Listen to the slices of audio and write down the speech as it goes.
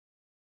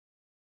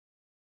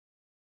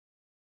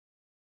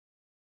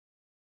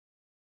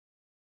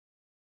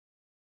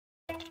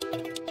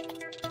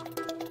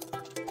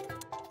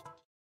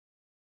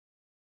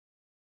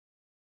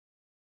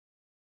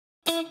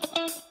Well,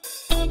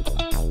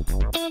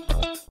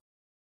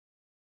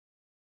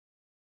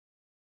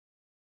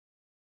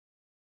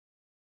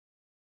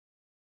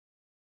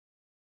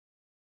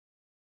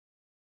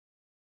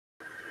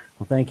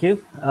 thank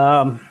you.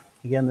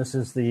 Again, this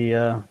is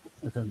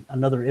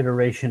another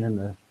iteration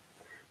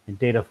in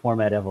data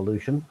format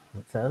evolution,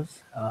 it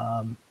says.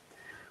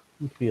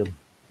 Let's be a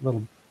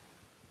little,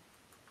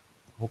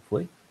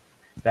 hopefully,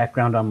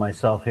 background on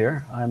myself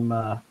here.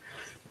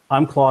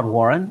 I'm Claude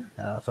Warren,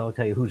 so I'll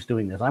tell you who's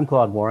doing this. I'm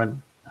Claude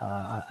Warren.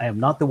 I am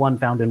not the one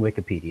found in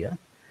Wikipedia.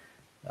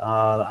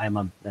 I'm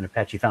an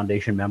Apache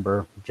Foundation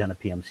member, Jena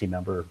PMC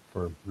member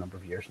for a number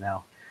of years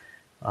now.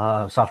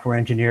 Software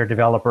engineer,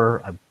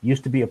 developer. I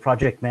used to be a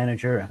project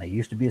manager, and I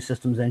used to be a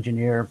systems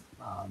engineer.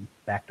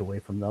 Backed away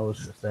from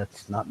those.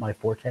 That's not my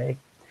forte.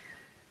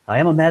 I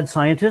am a mad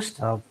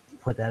scientist. I'll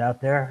put that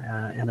out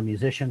there, and a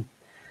musician.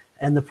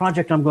 And the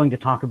project I'm going to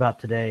talk about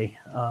today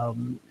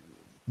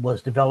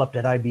was developed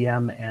at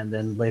IBM and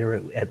then later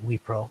at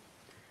Wipro.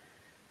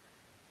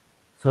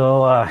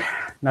 So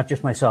not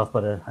just myself,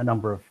 but a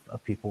number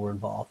of people were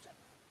involved.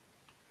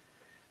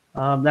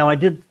 Now, I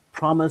did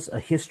promise a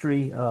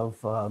history of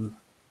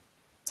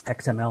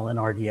XML and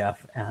RDF,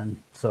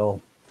 and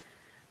so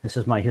this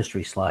is my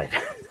history slide.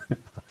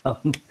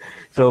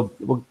 So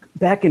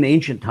back in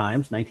ancient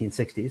times,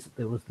 1960s,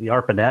 there was the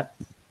ARPANET,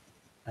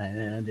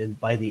 and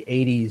by the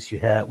 80s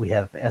we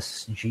have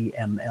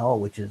SGML,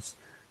 which is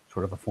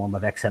sort of a form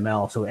of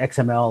XML. So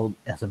XML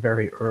has a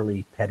very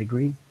early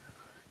pedigree,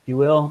 if you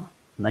will.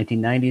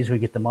 1990s, we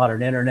get the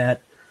modern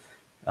internet.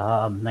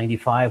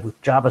 95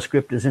 with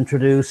JavaScript is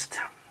introduced,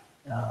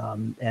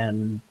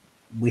 and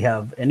we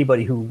have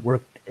anybody who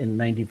worked in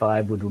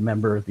 95 would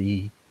remember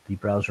the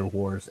browser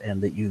wars,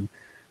 and that you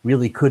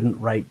really couldn't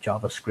write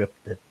JavaScript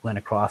that went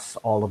across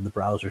all of the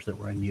browsers that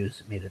were in use.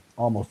 It made it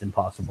almost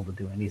impossible to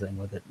do anything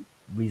with it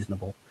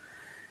reasonable.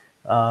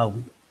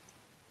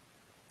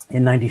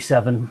 In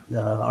 97,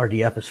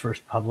 RDF is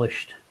first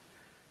published.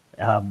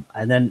 And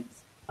then,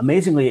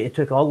 amazingly, it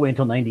took all the way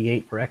until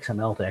 98 for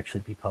XML to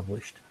actually be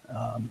published.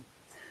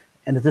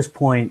 And at this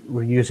point,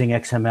 we're using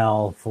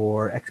XML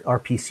for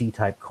RPC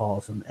type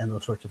calls and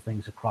those sorts of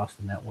things across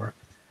the network.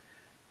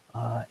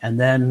 And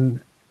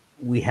then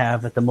we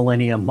have at the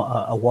millennium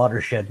a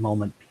watershed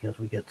moment, because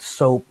we get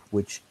SOAP,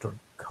 which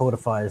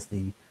codifies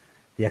the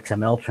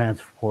XML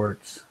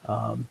transports.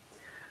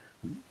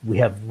 We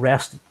have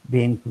REST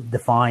being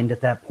defined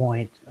at that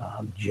point.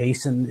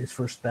 JSON is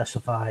first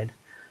specified.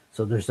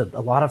 So there's a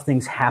lot of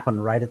things happen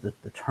right at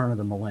the turn of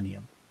the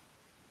millennium.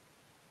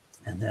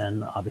 And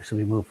then obviously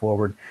we move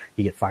forward.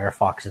 You get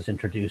Firefox is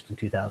introduced in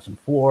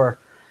 2004,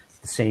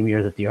 the same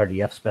year that the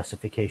RDF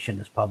specification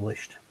is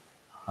published.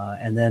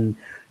 And then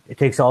it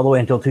takes all the way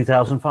until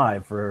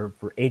 2005 for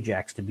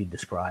AJAX to be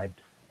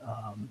described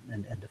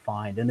and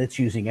defined. And it's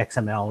using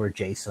XML or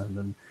JSON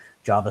and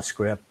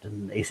JavaScript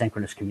and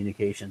asynchronous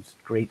communications.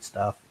 Great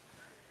stuff.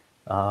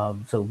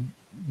 So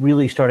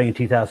really starting in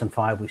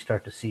 2005, we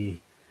start to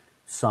see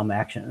some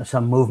action,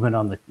 some movement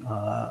on the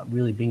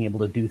really being able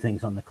to do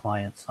things on the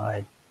client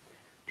side.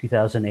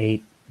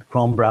 2008, the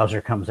Chrome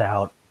browser comes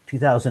out.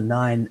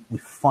 2009, we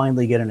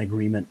finally get an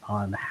agreement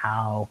on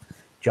how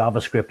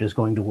JavaScript is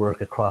going to work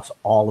across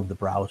all of the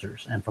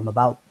browsers. And from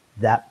about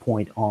that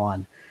point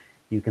on,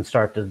 you can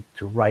start to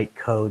write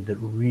code that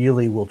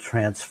really will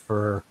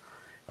transfer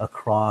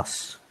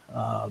across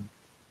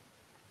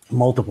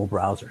multiple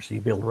browsers. So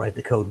you'll be able to write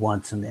the code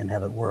once and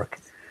have it work.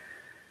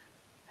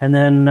 And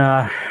then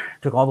it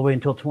took all the way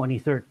until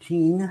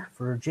 2013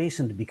 for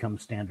JSON to become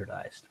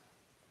standardized.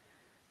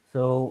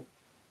 So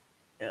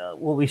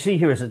what we see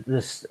here is that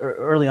this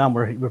early on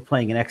we're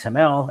playing in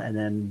XML, and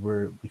then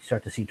we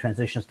start to see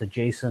transitions to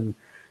JSON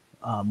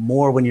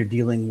more when you're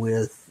dealing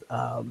with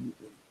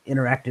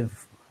interactive,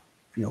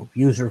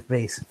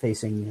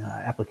 user-facing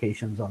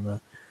applications on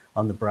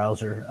the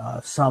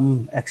browser.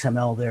 Some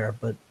XML there,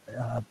 but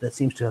that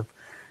seems to have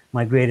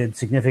migrated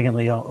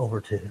significantly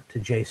over to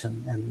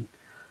JSON.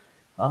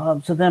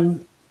 And so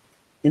then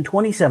in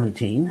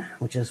 2017,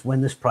 which is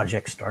when this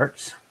project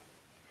starts,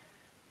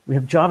 we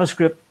have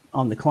JavaScript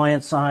on the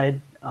client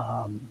side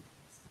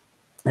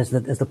as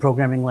the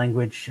programming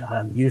language,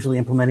 usually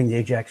implementing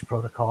the AJAX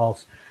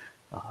protocols.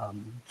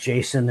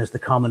 JSON is the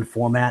common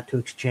format to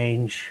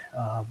exchange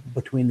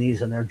between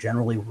these, and they're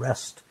generally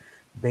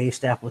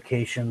REST-based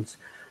applications.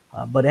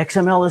 But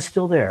XML is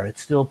still there.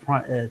 It's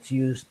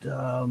used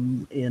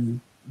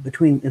in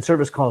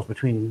service calls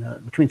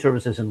between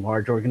services in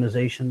large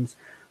organizations,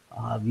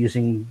 often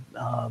using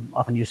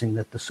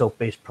the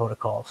SOAP-based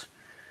protocols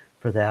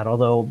for that.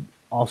 Although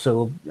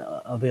also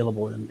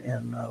available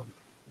in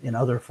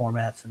other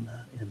formats in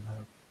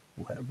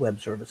the web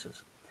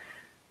services.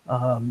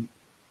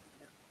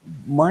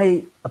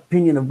 My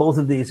opinion of both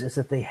of these is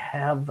that they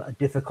have a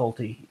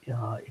difficulty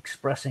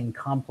expressing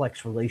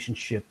complex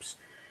relationships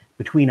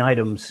between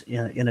items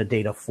in a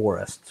data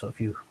forest. So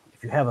if you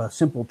have a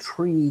simple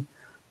tree,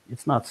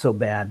 it's not so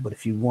bad. But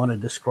if you want to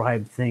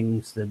describe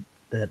things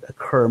that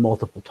occur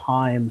multiple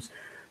times,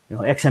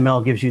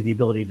 XML gives you the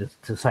ability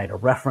to cite a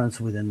reference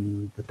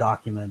within the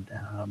document.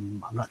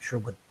 I'm not sure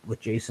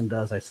what JSON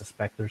does. I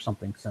suspect there's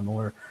something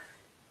similar,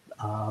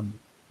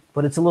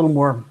 but it's a little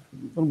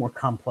more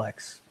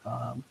complex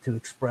to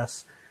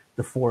express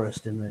the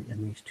forest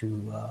in these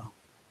two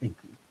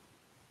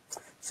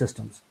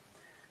systems.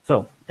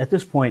 So at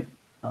this point,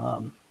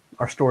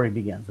 our story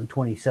begins. In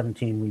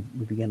 2017,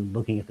 we began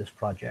looking at this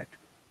project.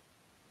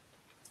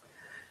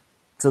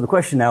 So the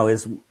question now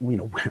is,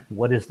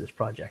 what is this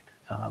project?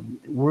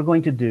 We're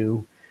going to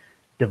do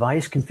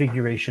device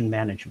configuration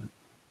management.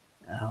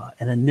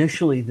 And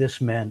initially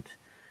this meant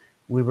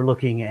we were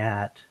looking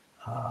at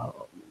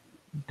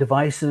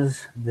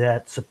devices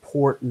that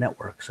support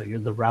networks. So you're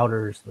the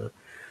routers,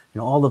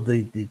 all of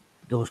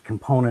those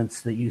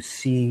components that you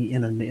see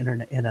in an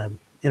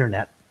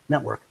internet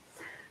network.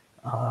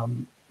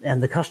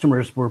 And the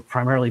customers were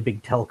primarily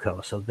big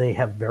telco, so they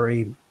have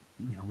very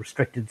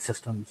restricted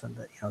systems, and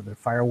they're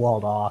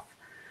firewalled off,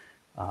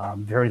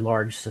 very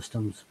large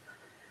systems.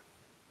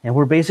 And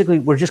we're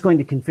just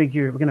going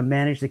to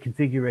manage the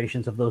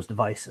configurations of those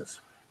devices.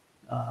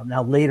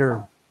 Now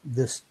later,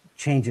 this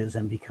changes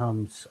and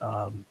becomes,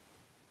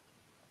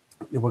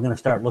 we're going to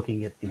start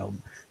looking at,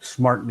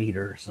 smart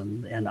meters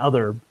and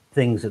other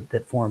things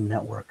that form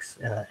networks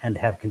and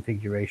have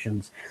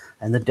configurations.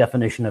 And the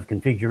definition of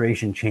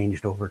configuration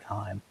changed over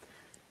time.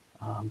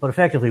 But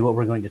effectively, what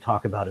we're going to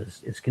talk about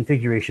is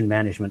configuration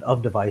management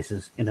of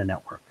devices in a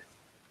network.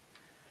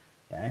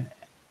 Okay?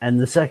 And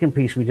the second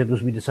piece we did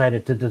was we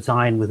decided to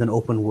design with an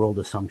open world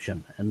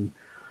assumption. And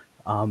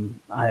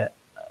I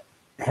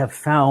have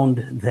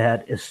found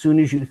that as soon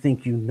as you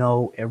think you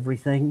know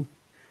everything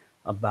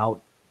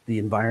about the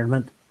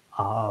environment,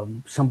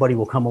 somebody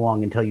will come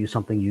along and tell you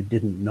something you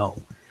didn't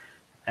know.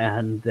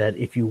 And that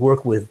if you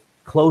work with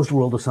closed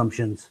world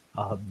assumptions,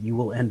 you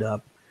will end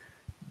up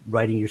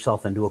writing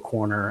yourself into a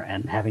corner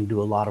and having to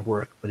do a lot of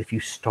work. But if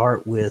you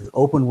start with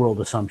open world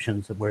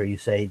assumptions where you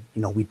say,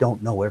 we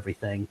don't know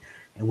everything,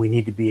 and we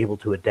need to be able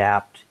to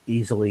adapt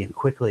easily and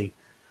quickly,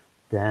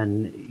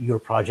 then your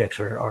projects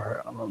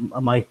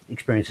my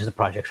experience is the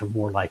projects are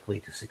more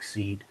likely to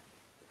succeed.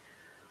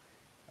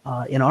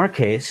 In our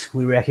case,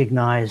 we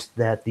recognized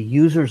that the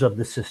users of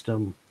the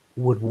system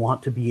would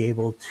want to be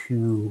able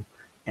to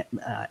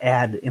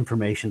add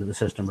information to the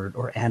system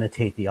or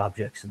annotate the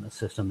objects in the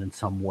system in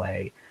some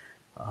way.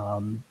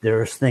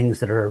 There's things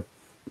that are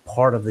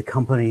part of the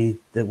company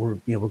that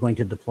we're going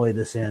to deploy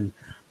this in,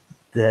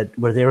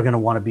 where they're going to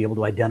want to be able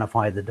to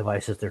identify the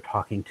devices they're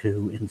talking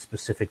to in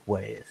specific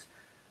ways,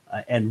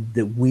 and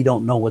that we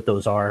don't know what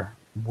those are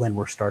when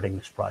we're starting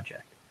this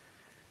project.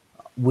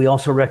 We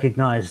also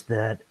recognize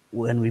that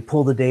when we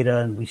pull the data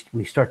and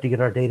we start to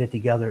get our data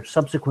together,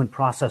 subsequent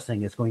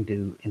processing is going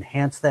to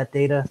enhance that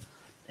data,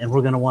 and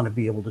we're going to want to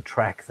be able to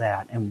track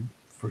that. And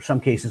for some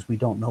cases, we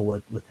don't know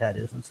what that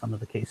is in some of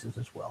the cases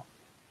as well.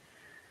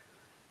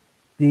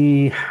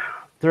 The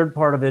third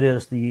part of it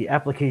is the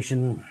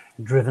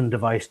application-driven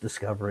device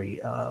discovery.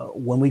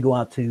 When we go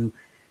out to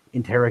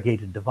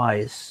interrogate a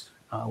device,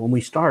 when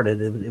we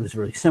started, it was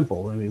really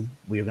simple. I mean,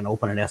 we were going to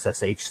open an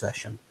SSH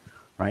session,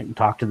 right, and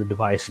talk to the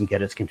device and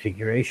get its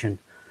configuration.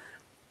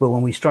 But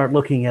when we start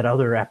looking at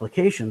other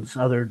applications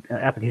of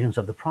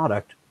the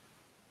product,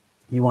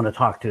 you want to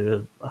talk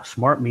to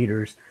smart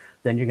meters,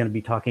 then you're going to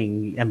be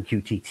talking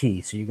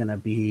MQTT. So you're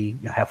going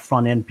to have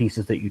front-end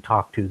pieces that you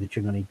talk to that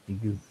you're going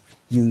to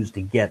use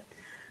to get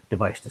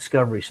device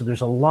discovery. So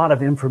there's a lot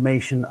of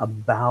information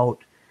about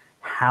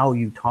how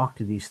you talk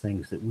to these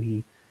things that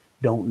we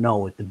don't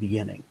know at the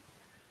beginning.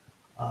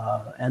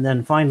 And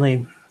then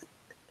finally,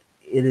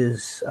 it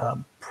is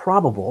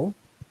probable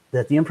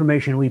that the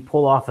information we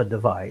pull off a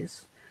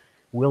device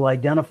will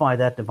identify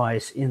that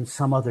device in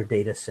some other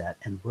data set,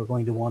 and we're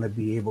going to want to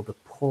be able to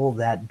pull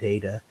that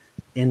data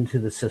into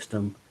the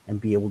system and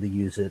be able to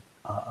use it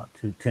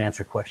to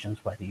answer questions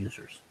by the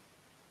users.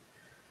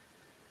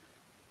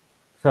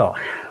 So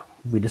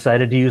we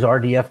decided to use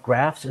RDF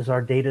graphs as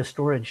our data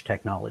storage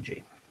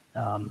technology.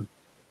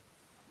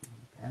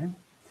 Okay.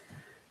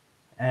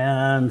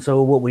 And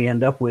so what we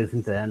end up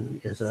with then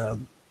is a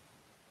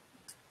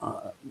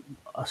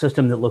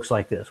system that looks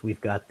like this.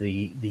 We've got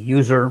the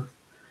user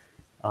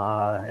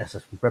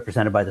as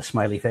represented by the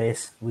smiley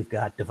face. We've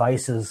got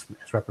devices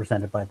as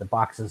represented by the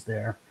boxes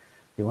there,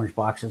 the orange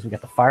boxes. We've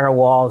got the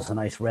firewall as a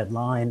nice red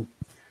line.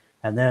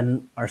 And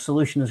then our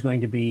solution is going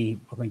to be,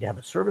 we're going to have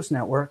a service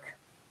network.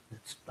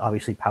 It's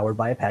obviously powered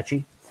by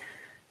Apache.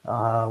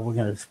 We're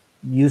going to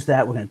use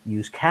that. We're going to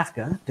use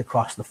Kafka to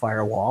cross the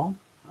firewall.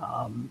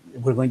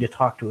 We're going to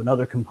talk to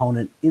another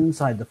component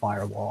inside the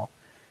firewall,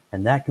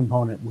 and that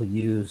component will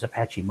use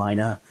Apache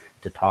Jena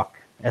to talk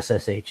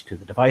SSH to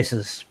the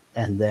devices,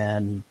 and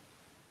then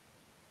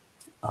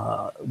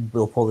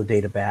we'll pull the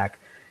data back.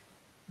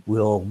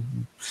 We'll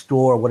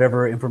store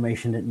whatever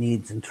information it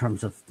needs in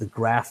terms of the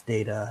graph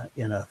data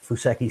in a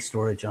Fuseki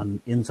storage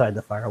inside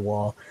the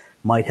firewall.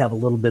 Might have a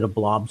little bit of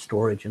blob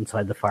storage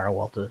inside the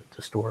firewall to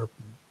store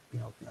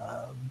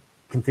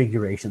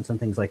configurations and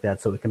things like that,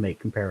 so it can make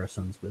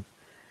comparisons with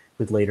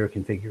later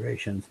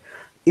configurations.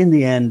 in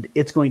the end,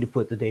 it's going to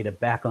put the data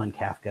back on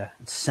Kafka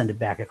and send it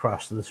back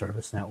across to the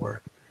service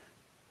network.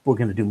 We're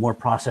going to do more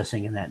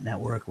processing in that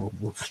network.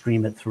 We'll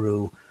stream it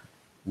through.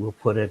 We'll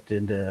put it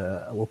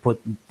into. We'll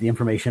put the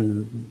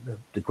information,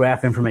 the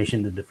graph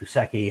information, into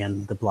Fuseki,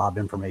 and the blob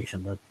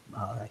information,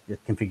 the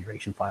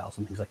configuration files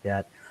and things like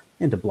that,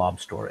 into blob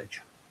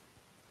storage.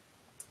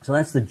 So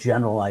that's the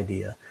general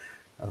idea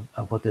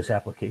of what this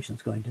application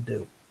is going to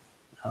do.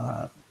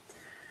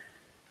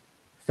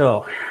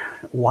 So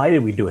why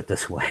did we do it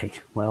this way?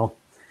 Well,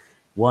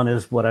 one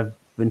is what I've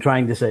been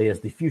trying to say is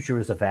the future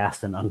is a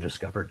vast and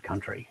undiscovered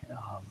country.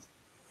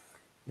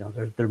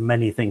 There are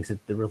many things that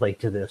relate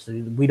to this.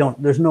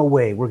 There's no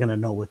way we're going to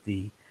know what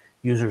the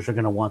users are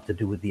going to want to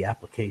do with the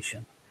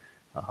application.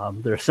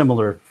 There are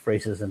similar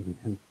phrases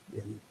in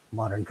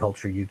modern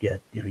culture. You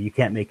get, you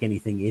can't make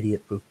anything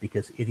idiot-proof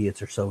because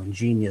idiots are so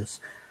ingenious.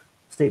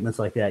 Statements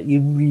like that. You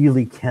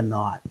really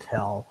cannot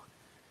tell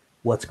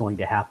what's going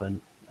to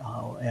happen,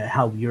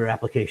 how your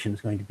application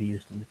is going to be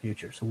used in the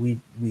future. So we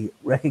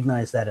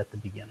recognize that at the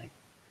beginning.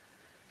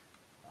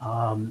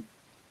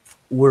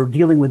 We're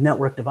dealing with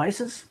network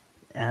devices,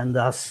 and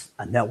thus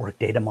a network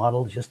data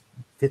model just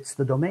fits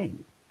the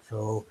domain.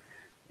 So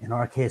in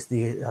our case,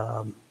 we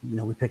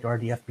picked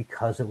RDF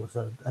because it was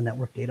a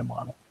network data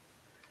model.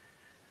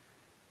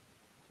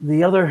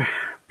 The other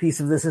piece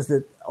of this is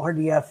that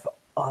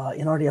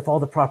in RDF, all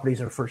the properties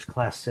are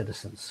first-class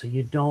citizens. So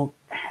you don't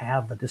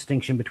have a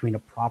distinction between a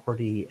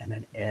property and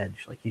an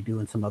edge like you do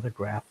in some other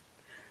graph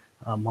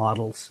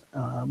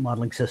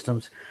modeling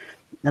systems.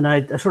 And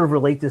I sort of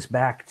relate this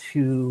back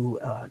to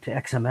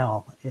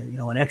XML. In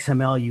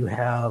XML, you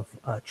have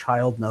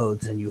child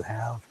nodes and you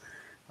have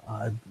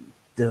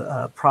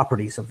the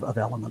properties of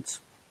elements.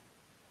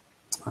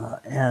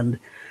 And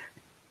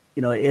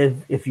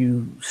if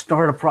you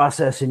start a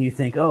process and you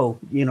think,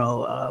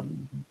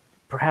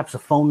 perhaps a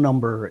phone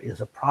number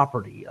is a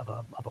property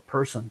of a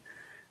person,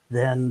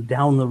 then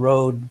down the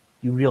road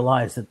you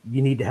realize that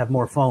you need to have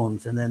more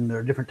phones, and then there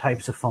are different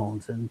types of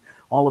phones, and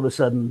all of a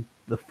sudden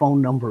the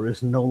phone number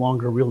is no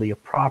longer really a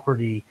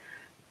property.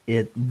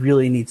 It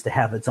really needs to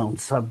have its own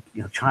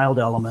child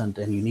element,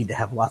 and you need to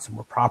have lots of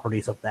more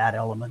properties of that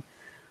element.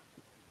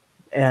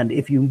 And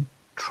if you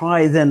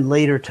try then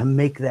later to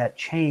make that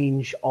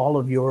change, all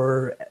of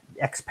your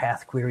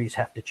XPath queries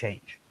have to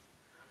change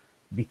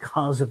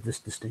because of this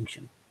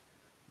distinction.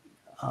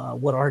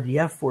 What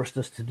RDF forced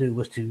us to do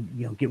was to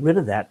get rid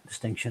of that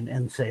distinction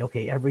and say,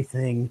 okay,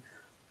 everything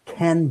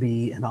can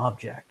be an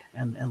object,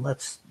 and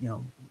let's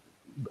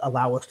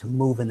allow us to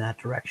move in that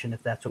direction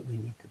if that's what we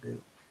need to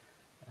do.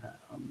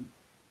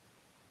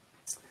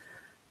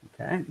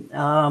 Okay.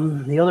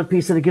 The other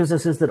piece that it gives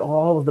us is that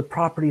all of the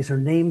properties are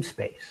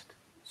namespaced,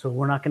 so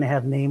we're not going to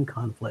have name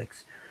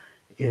conflicts.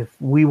 If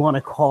we want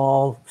to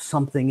call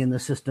something in the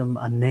system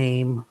a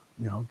name,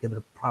 give it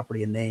a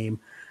property a name,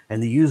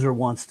 and the user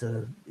wants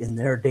to, in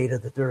their data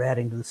that they're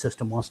adding to the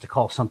system, wants to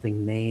call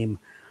something name,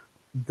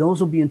 those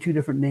will be in two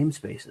different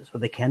namespaces, or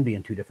they can be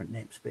in two different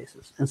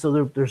namespaces. And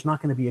so there's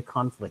not going to be a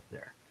conflict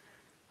there.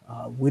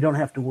 We don't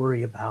have to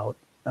worry about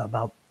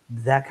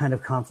that kind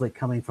of conflict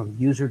coming from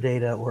user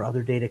data or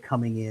other data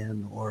coming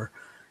in, or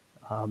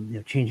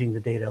changing the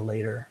data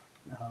later,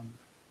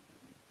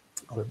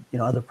 or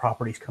other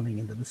properties coming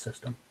into the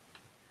system.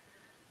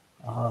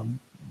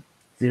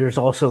 There's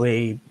also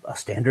a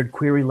standard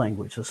query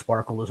language. So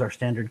Sparkle is our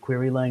standard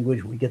query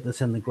language. We get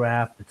this in the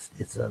graph.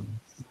 It's a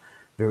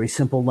very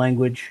simple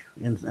language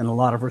in a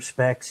lot of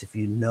respects. If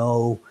you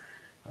know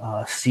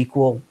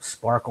SQL,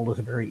 Sparkle is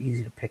very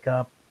easy to pick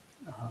up.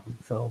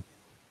 So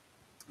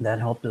that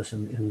helped us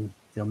in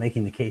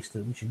making the case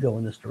that we should go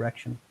in this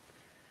direction.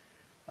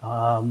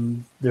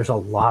 There's a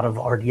lot of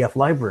RDF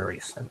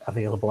libraries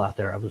available out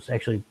there. I was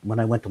actually, when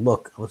I went to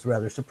look, I was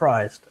rather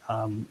surprised.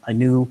 I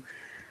knew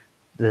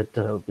that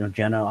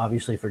Jena,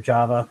 obviously, for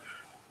Java,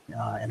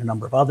 and a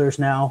number of others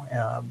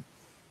now.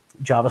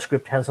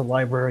 JavaScript has a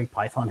library,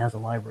 Python has a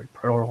library,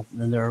 Perl,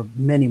 and there are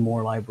many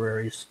more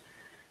libraries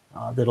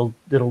that'll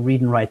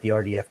read and write the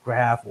RDF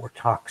graph or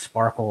talk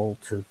Sparkle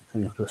to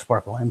a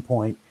Sparkle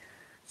endpoint,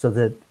 so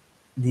that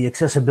the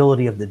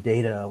accessibility of the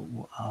data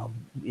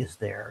is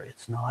there.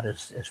 It's not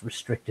as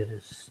restricted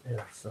as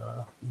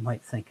you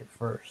might think at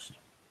first.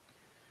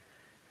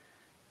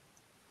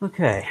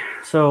 Okay,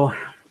 so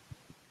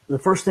the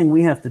first thing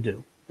we have to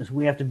do is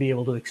we have to be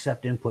able to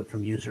accept input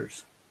from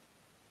users.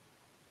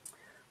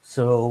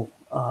 So,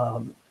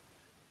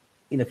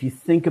 if you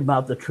think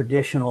about the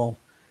traditional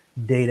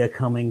data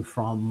coming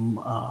from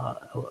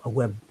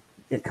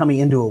coming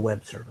into a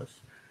web service,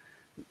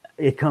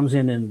 it comes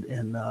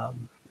in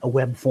a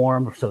web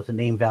form, so it's a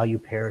name value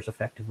pairs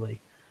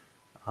effectively.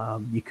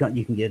 You can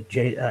get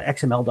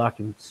XML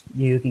documents,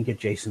 you can get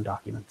JSON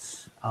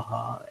documents,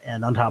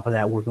 and on top of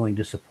that, we're going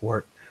to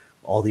support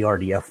all the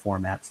RDF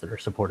formats that are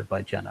supported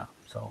by Jena.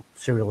 So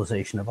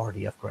serialization of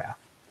RDF graph.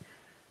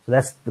 So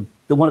that's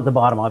the one at the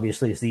bottom,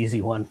 obviously, is the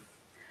easy one.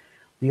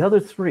 The other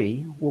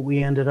three, what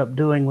we ended up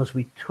doing was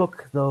we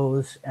took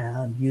those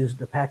and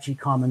used Apache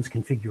Commons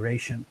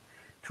configuration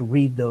to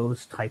read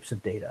those types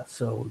of data.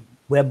 So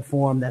web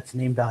form, that's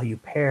name value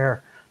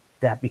pair,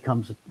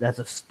 that's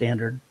a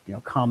standard,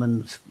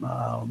 Commons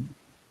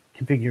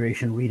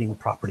configuration reading of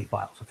property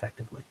files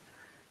effectively.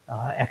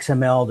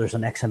 XML, there's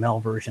an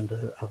XML version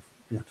to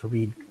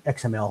read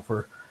XML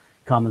for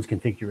Commons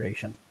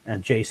configuration,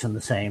 and JSON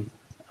the same.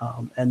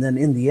 And then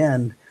in the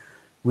end,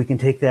 we can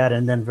take that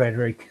and then very,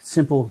 very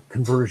simple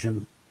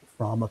conversion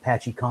from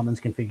Apache Commons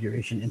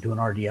configuration into an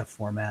RDF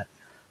format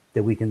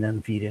that we can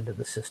then feed into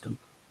the system.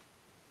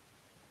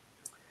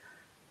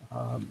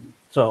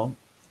 So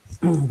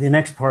the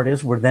next part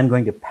is we're then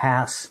going to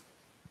pass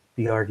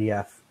the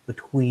RDF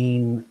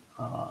between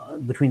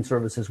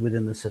services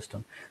within the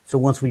system. So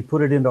once we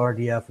put it into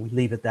RDF, we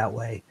leave it that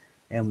way,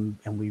 and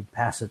we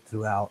pass it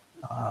throughout.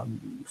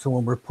 So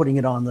when we're putting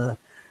it on the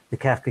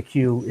Kafka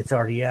queue, it's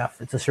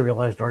RDF. It's a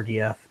serialized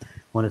RDF.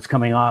 When it's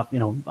coming off,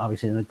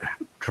 obviously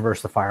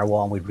traverse the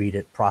firewall and we read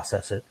it,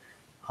 process it.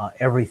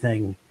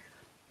 Everything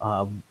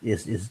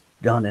is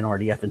done in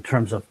RDF in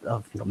terms of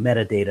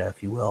metadata,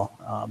 if you will.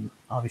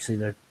 Obviously,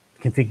 the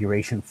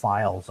configuration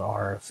files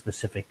are a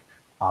specific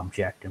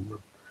object, and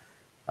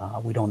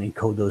we don't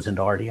encode those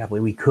into RDF.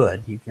 We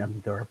could.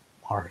 There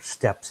are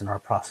steps in our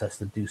process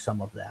that do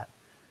some of that,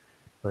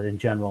 but in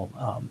general,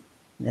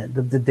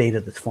 the data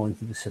that's flowing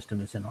through the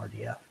system is in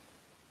RDF.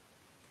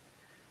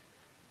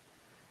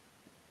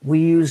 We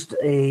used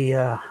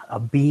a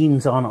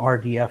beans on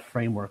RDF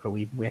framework, or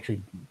we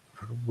actually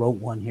wrote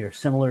one here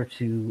similar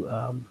to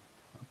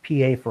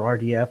PA for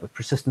RDF, with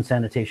persistence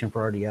annotation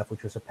for RDF,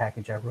 which was a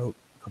package I wrote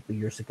a couple of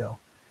years ago.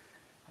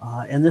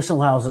 And this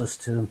allows us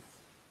to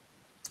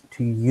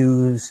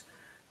use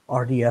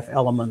RDF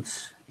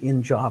elements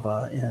in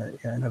Java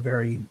in a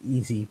very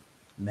easy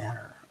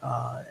manner.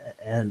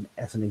 And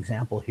as an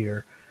example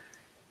here,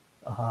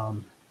 I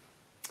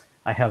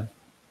have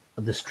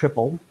this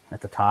triple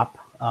at the top.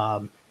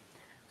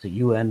 It's a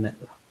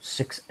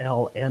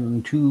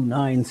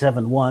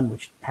UN6LN2971,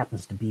 which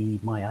happens to be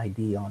my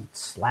ID on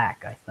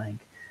Slack, I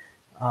think.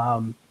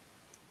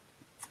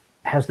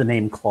 Has the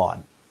name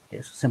Claude.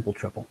 It's a simple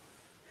triple.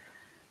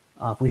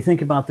 If we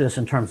think about this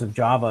in terms of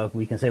Java,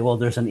 we can say, well,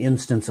 there's an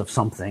instance of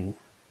something,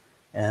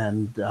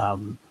 and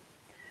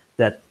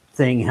that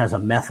thing has a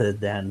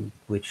method then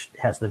which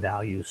has the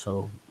value.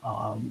 So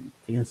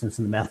the instance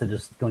in the method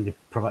is going to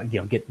provide,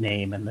 get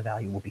name, and the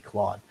value will be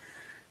Claude.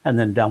 And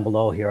then down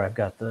below here, I've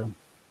got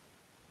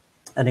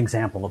an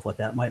example of what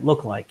that might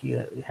look like.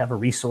 You have a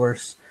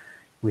resource.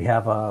 We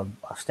have a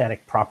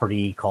static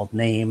property called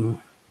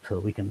name, so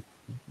we can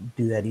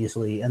do that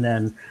easily. And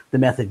then the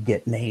method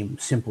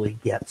getName simply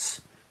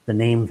gets the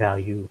name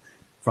value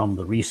from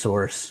the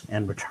resource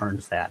and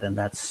returns that. And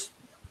that's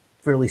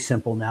fairly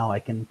simple. Now I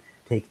can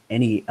take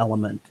any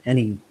element,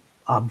 any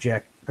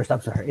object, or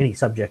any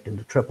subject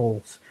into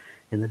triples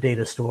in the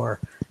data store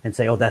and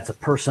say, oh, that's a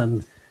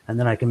person. And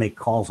then I can make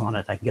calls on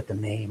it. I can get the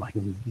name. I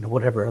can,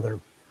 whatever other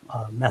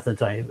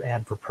methods I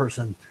add for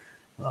person,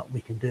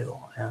 we can do.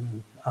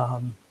 And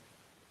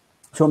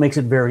so it makes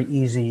it very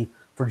easy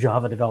for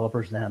Java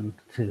developers then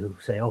to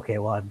say, okay,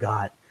 well, I've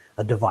got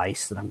a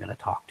device that I'm going to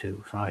talk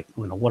to. So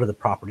what are the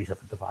properties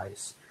of the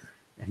device,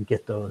 and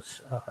get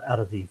those out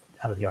of the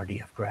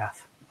RDF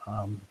graph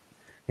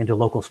into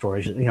local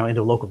storage,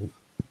 into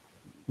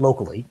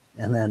locally,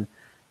 and then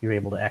you're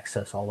able to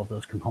access all of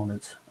those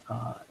components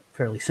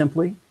fairly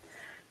simply.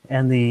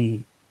 And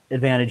the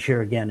advantage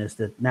here again is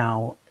that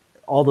now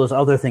all those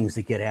other things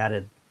that get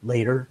added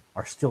later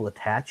are still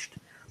attached,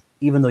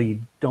 even though you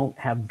don't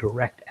have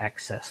direct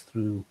access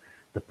through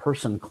the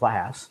person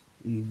class.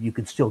 You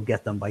could still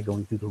get them by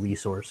going through the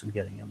resource and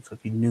getting them. So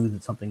if you knew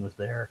that something was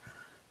there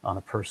on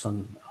a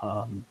person,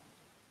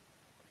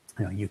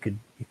 you could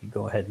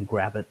go ahead and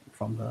grab it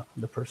from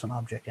the person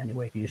object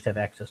anyway if you just have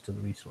access to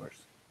the resource.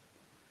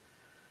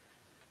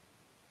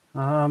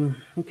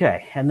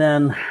 Okay, and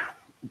then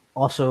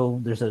also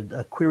there's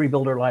a query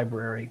builder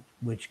library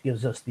which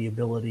gives us the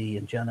ability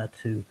in Jena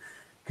to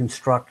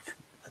construct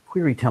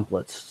query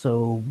templates.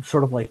 So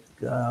sort of like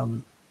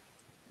the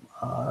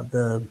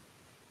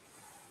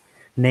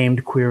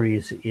named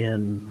queries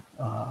in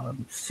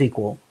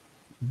SQL,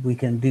 we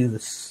can do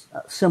this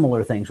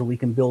similar things where we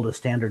can build a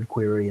standard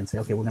query and say,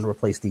 okay, we're going to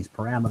replace these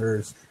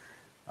parameters,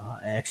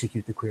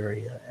 execute the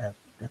query at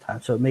a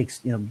time. So it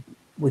makes,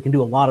 we can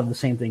do a lot of the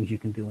same things you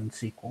can do in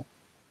SQL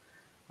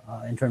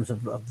in terms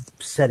of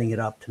setting it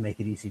up to make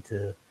it easy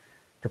to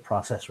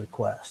process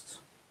requests.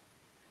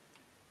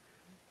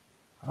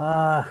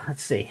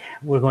 Let's see,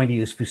 we're going to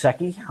use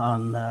Fuseki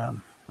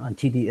on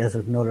TD, as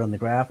I've noted on the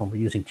graph, and we're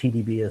using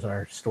TDB as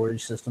our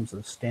storage system, so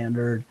the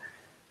standard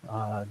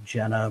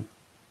Jena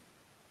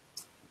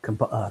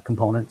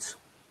components.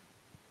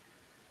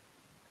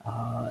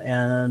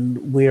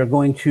 And we are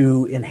going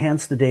to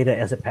enhance the data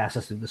as it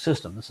passes through the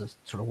system. This is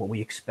sort of what we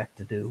expect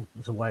to do.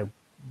 This is why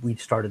we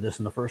started this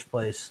in the first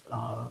place,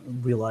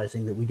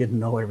 realizing that we didn't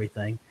know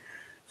everything.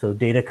 So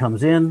data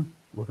comes in,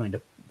 we're going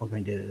to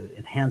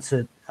enhance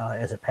it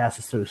as it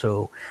passes through.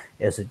 So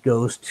as it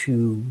goes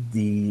to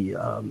the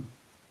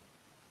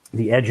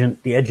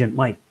agent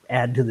might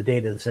add to the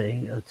data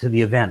saying to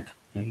the event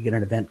You get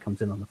an event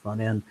comes in on the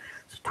front end,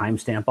 there's a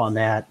timestamp on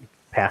that,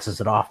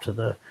 passes it off to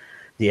the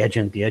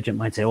agent. The agent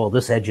might say, well,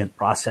 this agent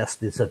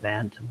processed this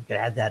event, and we can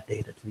add that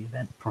data to the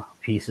event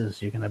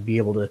pieces. You're going to be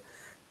able to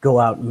go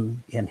out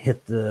and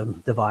hit the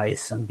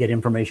device and get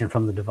information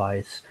from the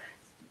device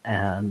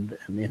and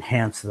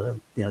enhance the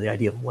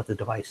idea of what the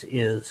device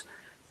is,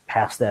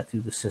 pass that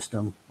through the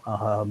system.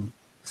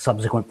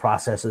 Subsequent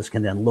processes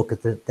can then look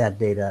at that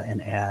data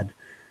and add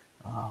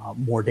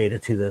more data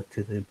to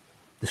the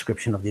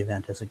description of the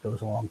event as it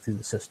goes along through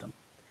the system.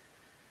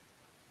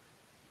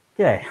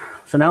 Okay,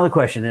 so now the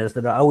question is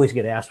that I always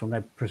get asked when I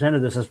presented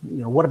this is,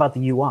 what about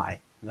the UI?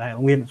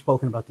 We haven't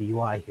spoken about the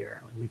UI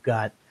here. We've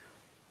got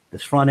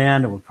this front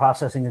end and we're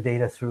processing the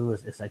data through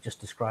as I just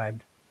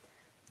described,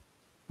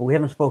 but we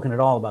haven't spoken at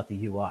all about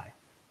the UI.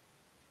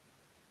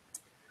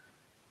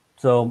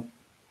 So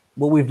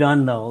what we've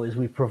done though is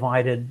we've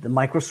provided the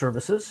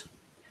microservices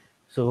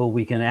so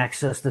we can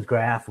access the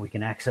graph, we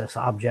can access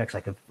objects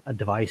like a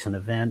device, an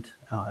event,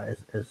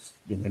 as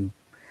you can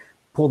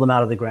pull them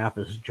out of the graph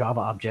as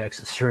Java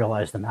objects,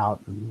 serialize them out,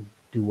 and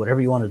do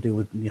whatever you want to do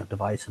with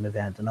device and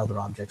event and other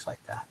objects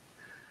like that.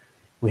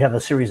 We have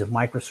a series of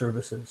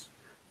microservices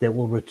that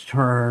will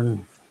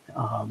return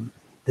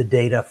the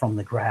data from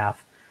the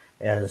graph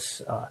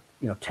as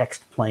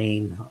text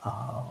plain,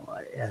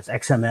 as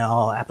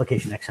XML,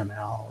 application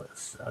XML,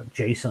 as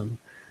JSON,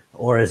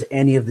 or as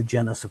any of the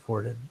Jena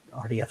supported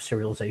RDF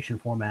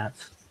serialization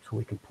formats, so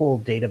we can pull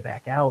data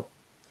back out.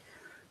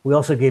 We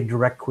also gave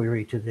direct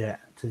query to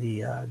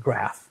the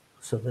graph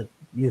so that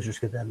users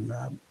could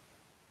then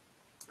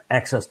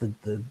access the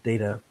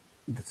data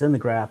that's in the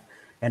graph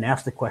and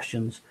ask the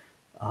questions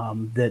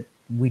that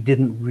we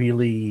didn't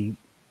really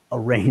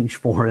arrange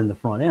for in the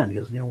front end,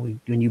 because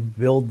when you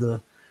build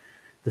the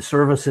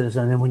services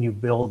and then when you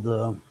build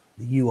the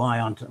UI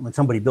when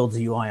somebody builds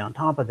the UI on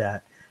top of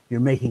that, you're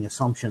making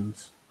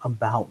assumptions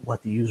about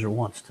what the user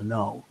wants to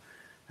know.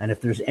 And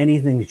if there's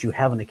anything that you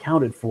haven't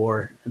accounted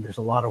for, there's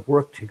a lot of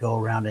work to go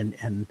around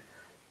and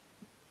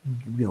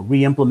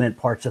re-implement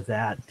parts of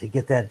that to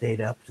get that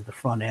data up to the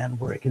front end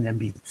where it can then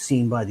be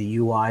seen by the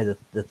UI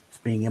that's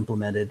being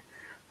implemented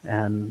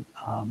and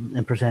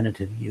presented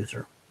to the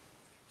user.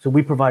 So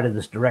we provided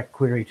this direct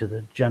query to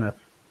the Jena,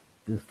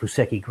 the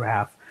Fuseki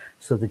graph,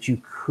 so that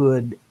you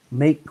could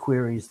make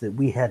queries that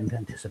we hadn't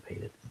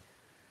anticipated.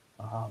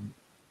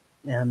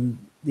 And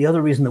the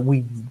other reason that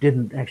we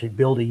didn't actually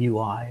build a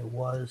UI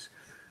was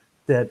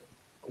that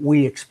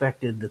we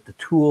expected that the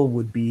tool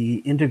would be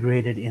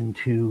integrated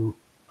into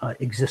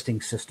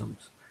existing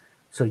systems.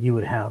 So you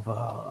would have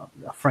a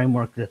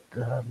framework that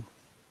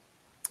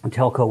a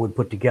telco would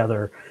put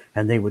together,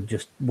 and they would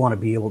just want to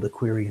be able to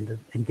query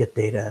and get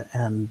data,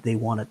 and they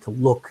want it to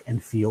look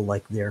and feel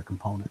like their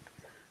component.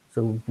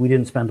 So we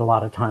didn't spend a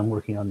lot of time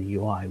working on the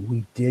UI.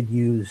 We did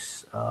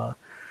use a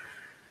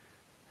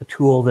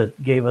tool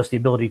that gave us the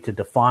ability to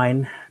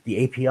define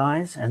the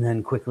APIs and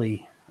then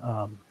quickly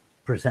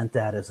present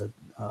that as a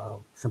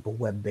simple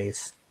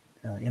web-based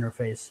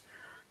interface.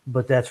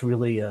 But that's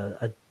really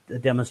a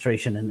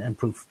demonstration and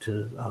proof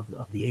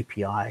of the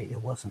API.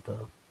 It wasn't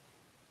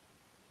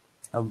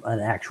an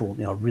actual,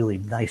 really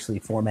nicely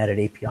formatted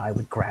API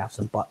with graphs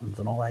and buttons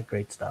and all that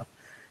great stuff.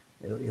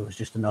 It was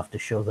just enough to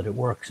show that it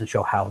works and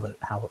show how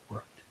it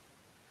worked.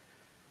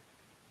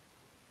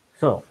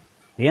 So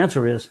the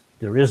answer is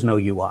there is no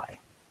UI.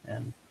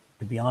 And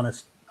to be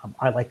honest,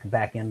 I like the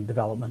back-end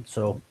development.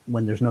 So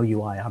when there's no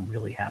UI, I'm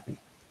really happy.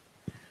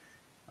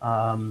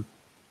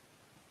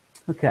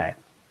 Okay.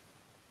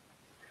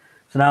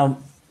 So now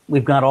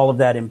we've got all of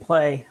that in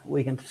play.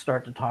 We can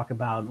start to talk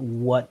about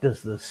what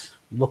does this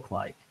look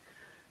like.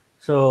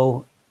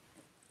 So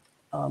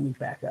let me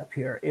back up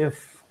here.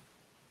 If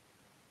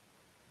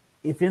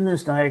in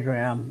this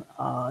diagram,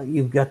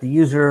 you've got the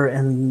user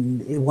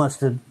and it wants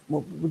to,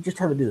 well, we just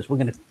have to do this. We're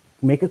going to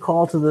make a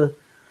call to the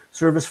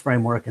service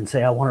framework and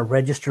say, I want to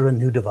register a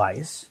new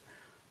device.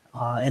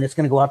 And it's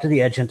going to go out to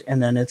the agent,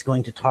 and then it's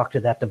going to talk to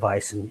that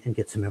device and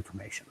get some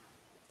information.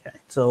 Okay.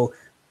 So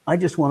I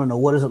just want to know,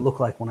 what does it look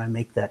like when I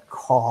make that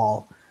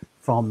call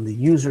from the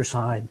user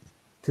side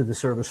to the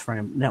service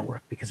frame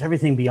network? Because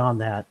everything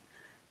beyond that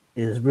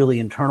is really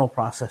internal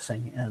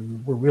processing,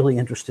 and we're really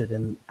interested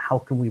in how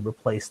can we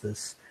replace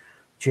this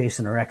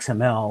JSON or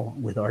XML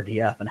with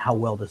RDF, and how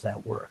well does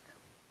that work?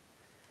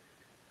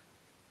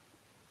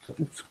 So,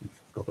 oops,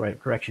 go the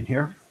right direction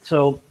here.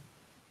 So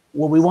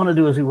what we want to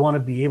do is we want to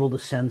be able to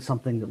send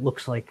something that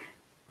looks like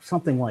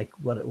something like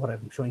what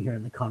I'm showing here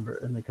in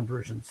the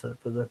conversions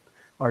for the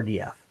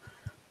RDF.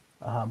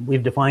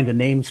 We've defined a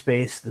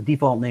namespace. The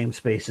default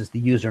namespace is the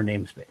user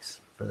namespace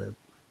for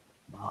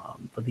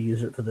the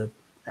user, for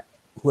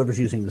whoever's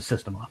using the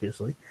system,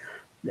 obviously.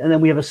 And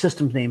then we have a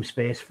systems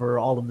namespace for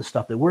all of the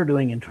stuff that we're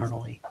doing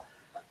internally.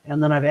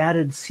 And then I've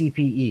added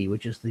CPE,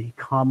 which is the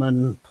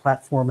Common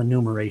Platform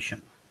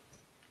Enumeration.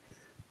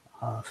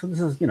 So this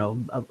is,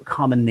 a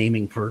common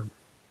naming for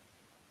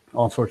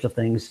all sorts of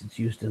things. It's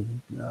used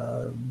in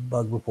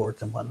bug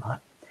reports and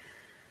whatnot.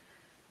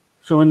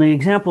 So in the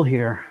example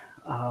here,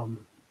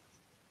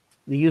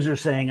 the user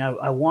saying,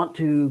 I want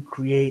to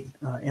create,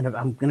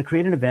 I'm going to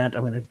create an event.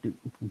 I'm going to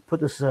put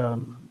this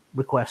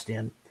request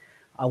in.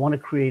 I want to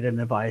create a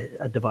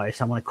device.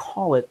 I want to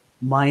call it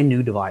my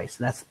new device.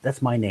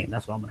 That's my name.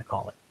 That's what I'm going to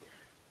call it.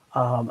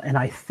 And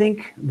I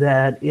think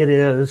that it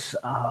is,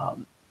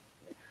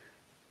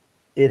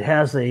 it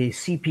has a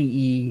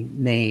CPE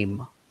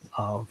name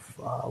of,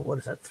 what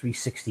is that,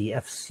 360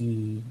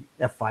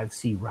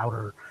 F5C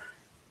router,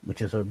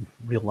 which is a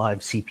real live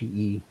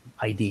CPE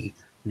ID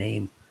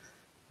name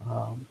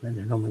in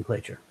their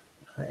nomenclature.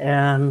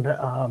 And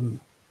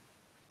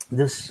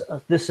this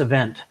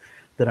event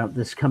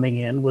that's coming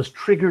in was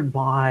triggered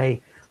by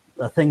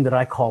a thing that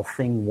I call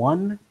thing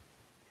one.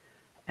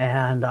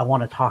 And I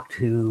want to talk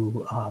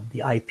to the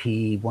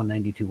IP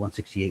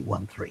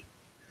 192.168.1.3.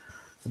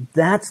 So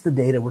that's the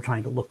data we're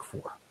trying to look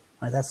for.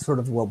 That's sort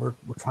of what we're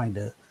trying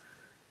to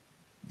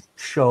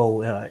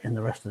show in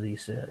the rest of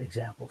these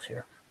examples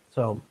here.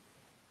 So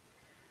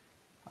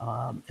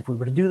if we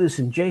were to do this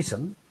in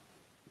JSON,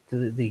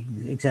 the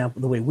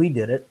example, the way we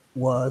did it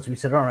was we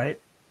said, all right,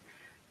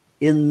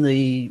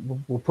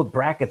 we'll put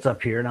brackets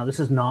up here. Now this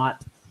is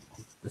not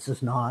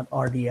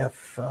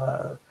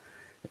RDF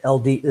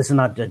LD. This is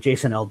not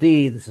JSON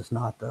LD. This is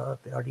not the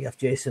RDF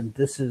JSON.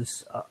 This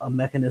is a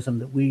mechanism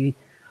that we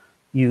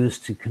use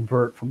to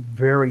convert from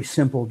very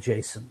simple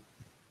JSON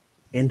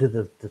into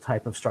the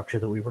type of structure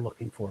that we were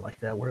looking for, like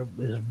that, where it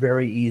is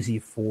very easy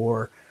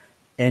for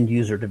end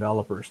user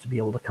developers to be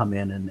able to come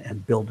in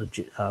and build a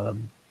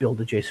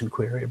JSON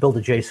query, or build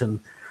a JSON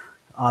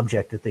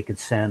object that they could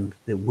send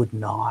that would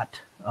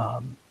not,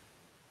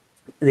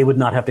 they would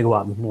not have to go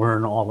out and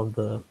learn all of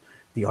the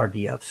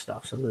RDF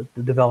stuff. So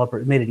the developer,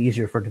 it made it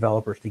easier for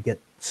developers to get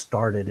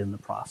started in the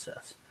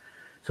process.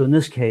 So in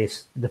this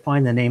case,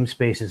 define the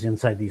namespaces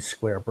inside these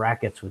square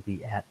brackets with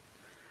the at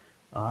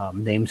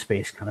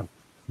namespace kind of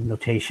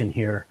notation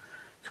here.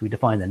 So we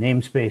define the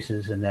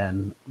namespaces, and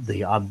then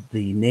the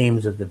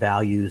names of the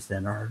values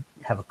then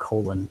have a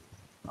colon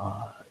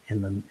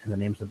in the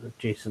names of the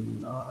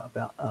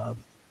JSON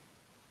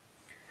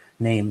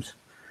names.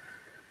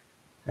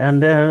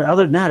 And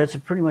other than that, it's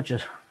pretty much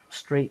a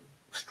straight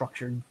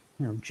structured,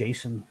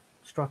 JSON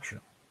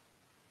structure.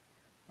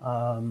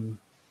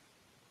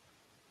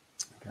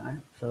 Okay,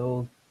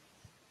 so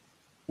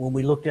when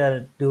we looked at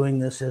it doing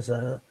this as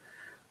a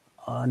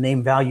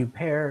name value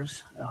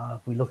pairs,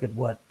 if we look at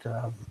what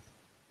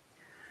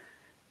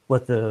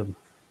the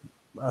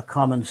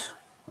Commons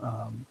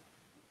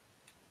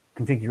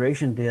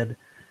configuration did,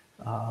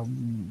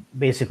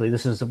 basically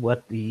this is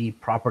what the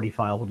property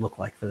file would look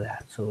like for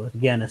that. So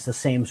again, it's the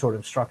same sort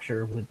of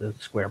structure with the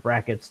square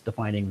brackets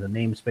defining the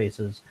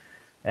namespaces,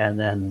 and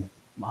then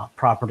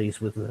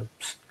properties with the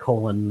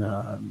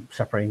colon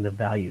separating the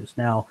values.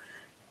 Now,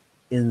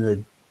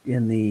 in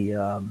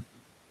the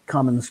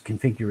Commons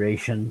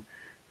configuration,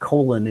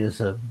 colon is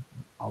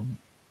an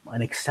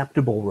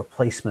acceptable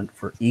replacement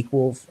for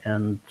equals,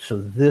 and so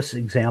this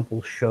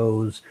example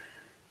shows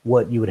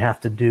what you would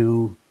have to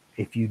do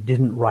if you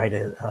didn't write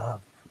a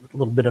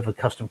little bit of a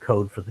custom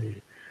code for the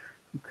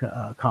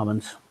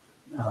Commons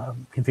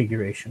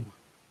configuration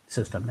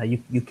system. Now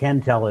you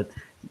can tell it,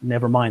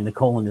 never mind, the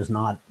colon is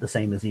not the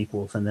same as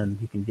equals, and then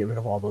you can get rid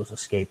of all those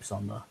escapes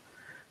on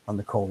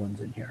the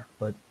colons in here.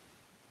 But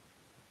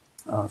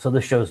so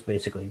this shows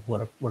basically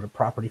what a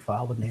property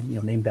file with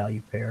name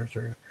value pairs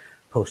or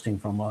posting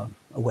from a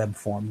web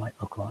form might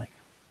look like.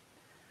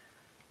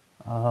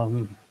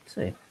 Let's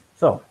see.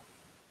 So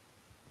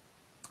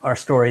our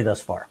story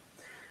thus far.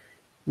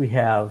 We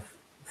have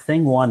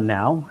thing one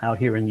now out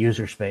here in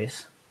user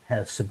space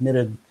has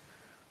submitted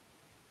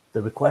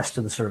the request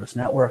to the service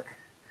network.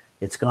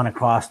 It's gone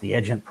across, the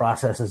agent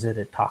processes it,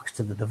 it talks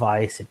to the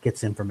device, it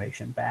gets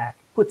information back,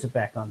 puts it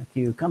back on the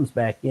queue, comes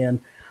back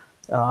in,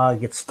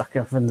 gets stuck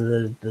up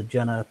into the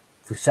Jena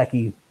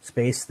Fuseki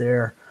space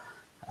there.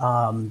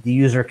 The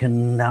user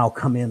can now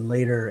come in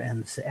later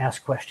and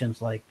ask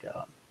questions like,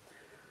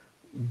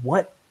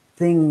 what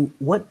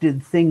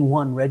did thing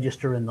one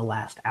register in the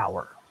last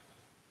hour?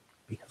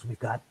 Because we've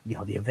got,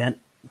 the event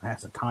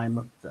has a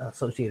time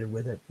associated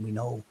with it. We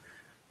know,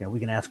 we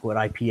can ask what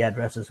IP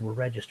addresses were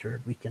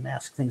registered. We can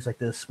ask things like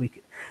this,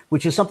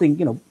 which is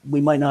something,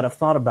 we might not have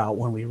thought about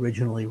when we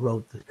originally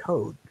wrote the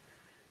code.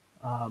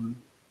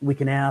 We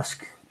can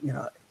ask,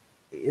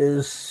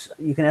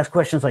 you can ask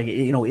questions like,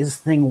 is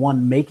thing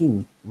one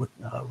making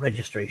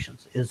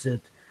registrations? Has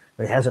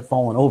it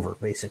fallen over?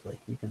 Basically,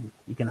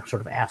 you can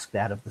sort of ask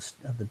that of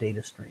the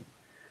data stream.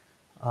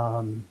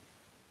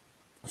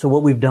 So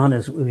what we've done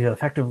is we've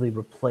effectively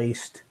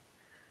replaced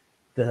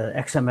the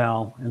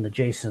XML and the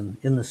JSON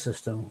in the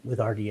system with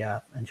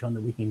RDF and shown that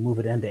we can move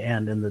it end to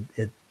end, and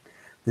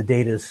the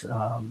data is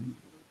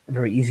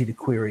very easy to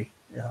query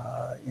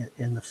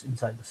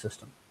inside the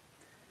system.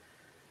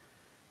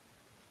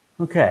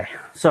 Okay,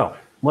 so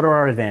what are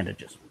our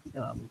advantages?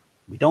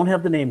 We don't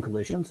have the name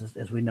collisions,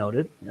 as we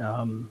noted.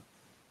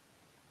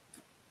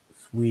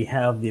 We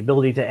have the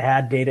ability to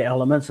add data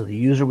elements, so the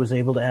user was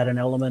able to add an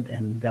element,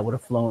 and that would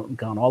have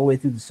gone all the way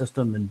through the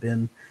system and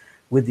been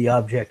with the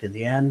object in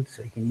the end.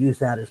 So you can use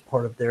that as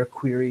part of their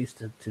queries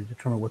to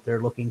determine what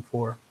they're looking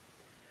for,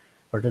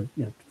 or to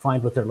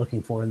find what they're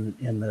looking for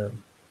in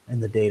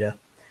the data.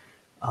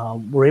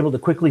 We're able to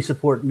quickly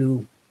support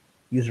new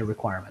user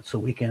requirements, so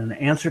we can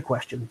answer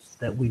questions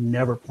that we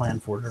never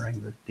planned for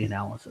during the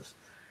analysis.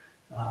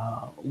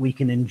 We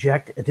can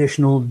inject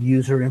additional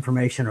user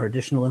information or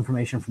additional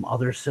information from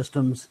other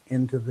systems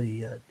into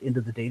the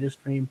data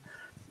stream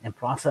and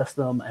process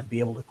them and be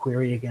able to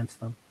query against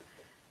them.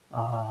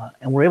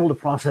 And we're able to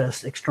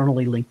process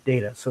externally linked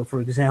data. So,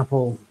 for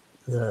example,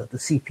 the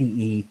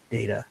CPE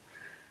data.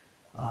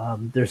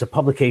 There's a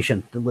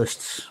publication that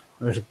lists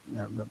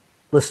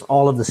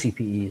all of the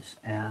CPEs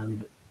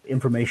and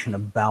information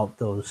about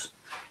those,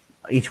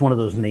 each one of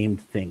those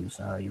named things.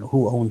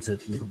 Who owns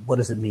it? What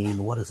does it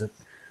mean? What is it?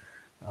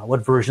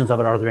 What versions of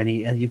it are there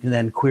any? And you can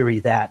then query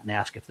that and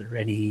ask if there are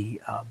any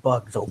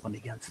bugs open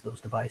against those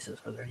devices.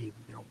 Are there any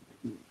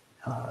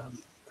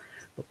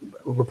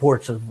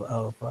reports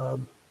of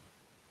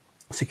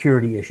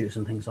security issues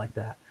and things like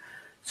that?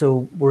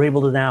 So we're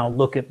able to now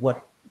look at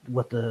what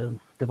the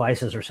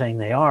devices are saying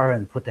they are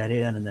and put that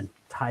in, and then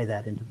tie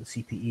that into the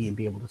CPE and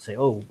be able to say,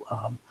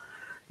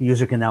 the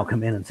user can now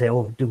come in and say,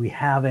 do we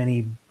have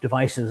any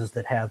devices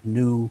that have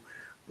new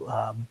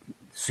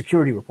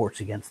security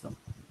reports against them?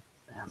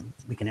 And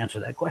we can answer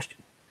that question.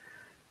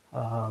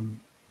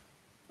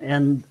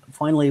 And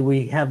finally,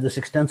 we have this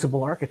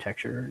extensible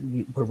architecture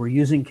where we're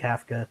using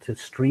Kafka to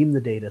stream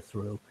the data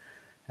through.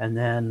 And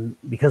then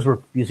because we're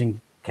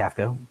using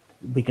Kafka,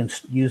 we can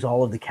use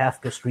all of the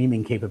Kafka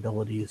streaming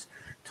capabilities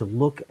to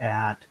look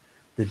at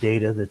the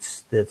data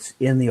that's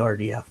in the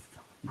RDF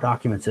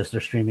documents as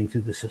they're streaming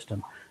through the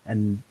system,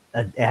 and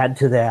add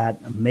to that,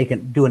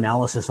 do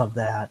analysis of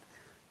that.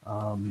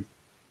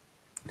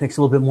 It takes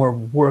a little bit more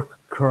work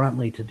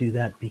currently to do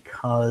that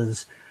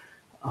because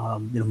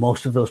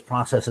most of those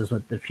processes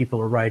that people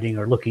are writing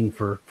are looking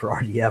for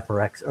RDF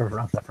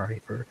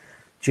for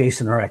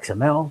JSON or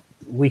XML.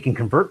 We can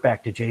convert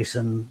back to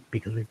JSON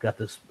because we've got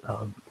this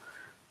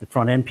the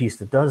front end piece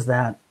that does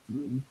that,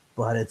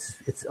 but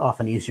it's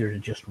often easier to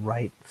just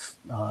write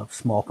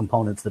small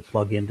components that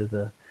plug into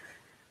the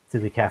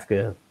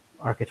Kafka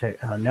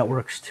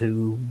networks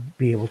to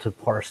be able to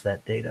parse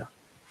that data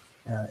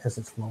as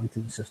it's flowing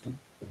through the system.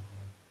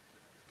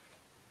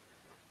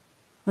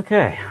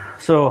 Okay,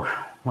 so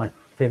my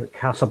favorite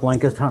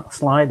Casablanca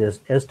slide is,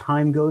 as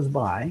time goes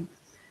by,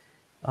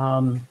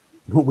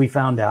 what we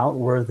found out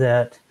were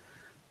that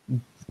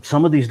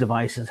some of these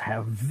devices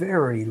have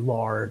very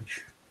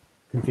large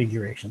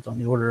configurations on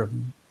the order of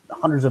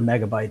hundreds of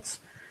megabytes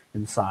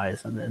in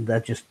size, and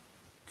that just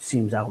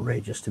seems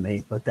outrageous to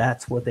me, but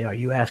that's what they are.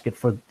 You ask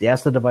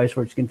the device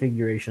for its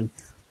configuration,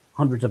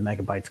 hundreds of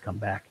megabytes come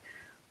back.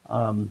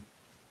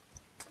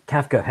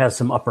 Kafka has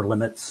some upper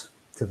limits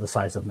to the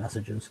size of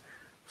messages,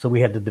 so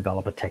we had to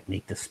develop a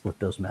technique to split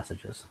those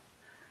messages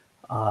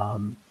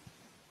and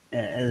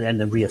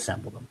then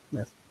reassemble them.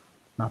 That's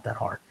not that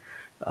hard.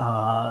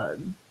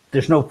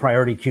 There's no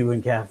priority queue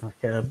in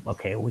Kafka.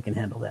 Okay, we can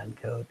handle that in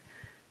code.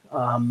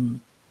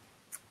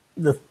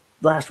 The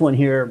last one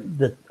here,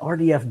 the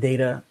RDF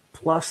data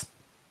plus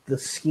the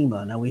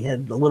schema. Now we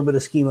had a little bit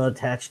of schema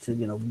attached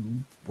to,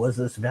 was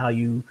this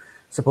value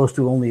supposed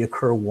to only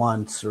occur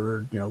once,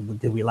 or,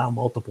 did we allow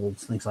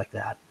multiples, things like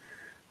that.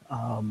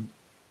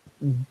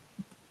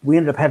 We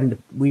ended up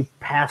we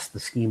passed the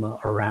schema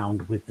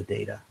around with the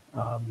data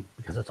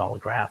because it's all a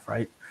graph,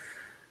 right?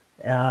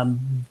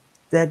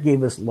 That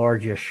gave us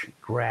largish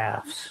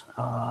graphs.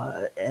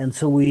 And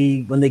so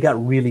when they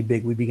got really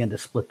big, we began to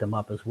split them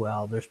up as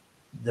well.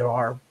 There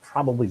are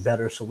probably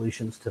better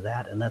solutions to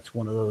that, and that's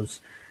one of those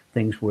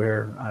things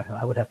where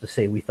I would have to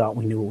say we thought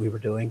we knew what we were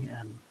doing,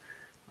 and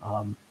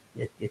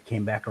it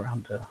came back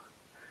around to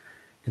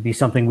be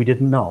something we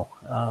didn't know.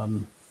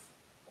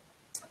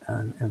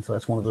 And so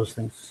that's one of those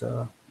things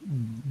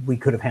we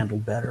could have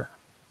handled better.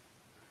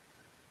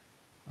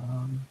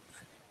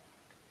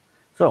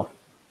 So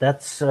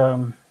that's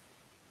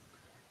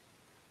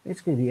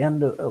basically the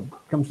end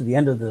comes to the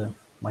end of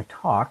my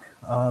talk.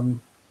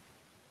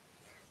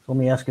 So let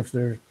me ask if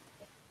there's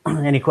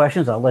any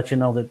questions. I'll let you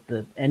know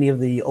that any of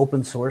the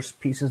open source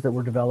pieces that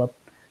were developed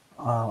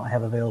I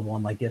have available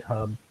on my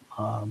GitHub.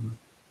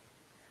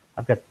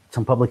 I've got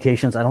some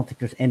publications. I don't think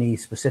there's any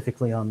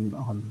specifically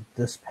on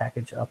this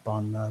package up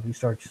on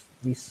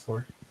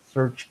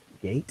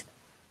ResearchGate,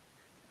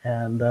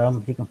 and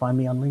you can find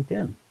me on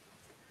LinkedIn.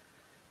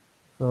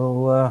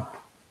 So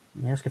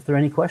let me ask if there are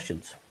any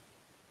questions.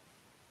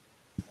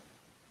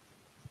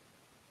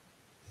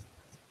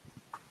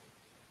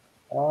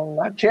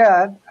 Not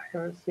yet. I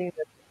haven't seen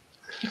it.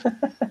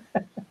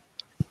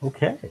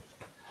 Okay.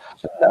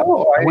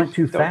 No, I went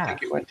too don't fast.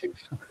 think you went too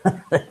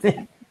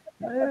fast.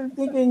 I'm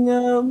thinking,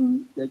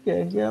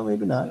 okay, yeah,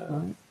 maybe not.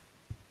 I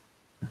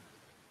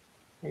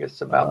think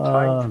it's about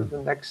time for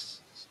the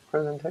next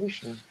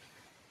presentation.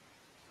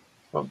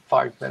 About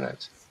 5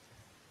 minutes.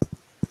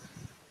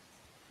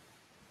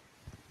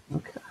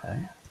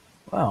 Okay.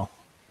 Wow.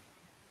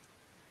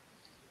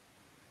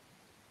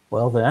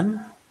 Well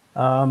then,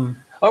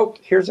 Oh,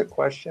 here's a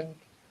question.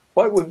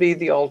 What would be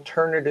the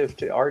alternative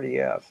to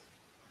RDF?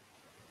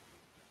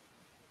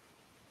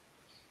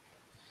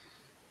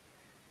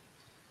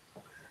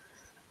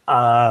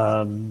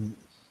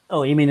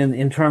 Oh, you mean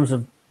in terms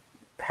of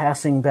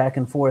passing back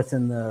and forth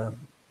in the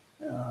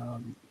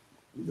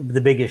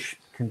biggish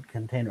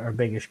container or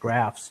biggish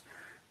graphs?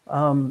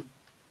 I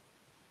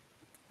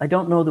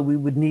don't know that we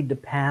would need to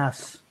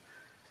pass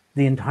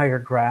the entire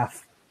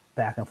graph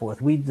back and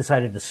forth. We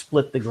decided to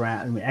split the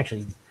graph. I mean,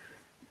 actually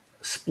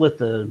split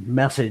the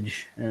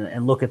message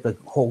and look at the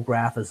whole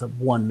graph as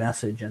one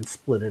message and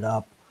split it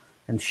up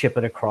and ship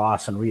it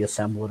across and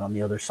reassemble it on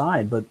the other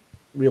side. But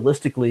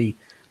realistically,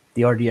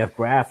 the RDF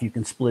graph you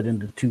can split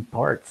into two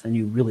parts, and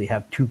you really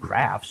have two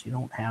graphs. You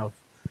don't have,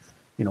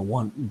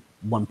 one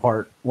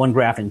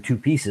graph in two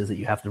pieces that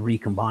you have to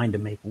recombine to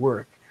make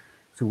work.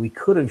 So we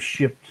could have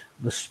shipped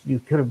this. You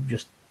could have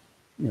just,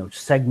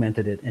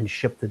 segmented it and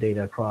shipped the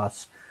data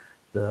across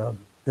the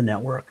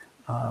network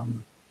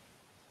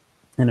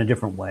in a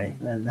different way.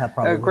 And that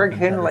probably. Greg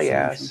Henley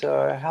asks,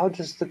 how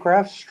does the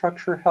graph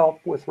structure help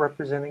with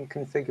representing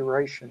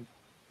configuration?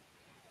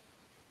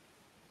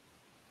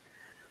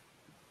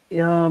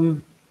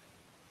 There's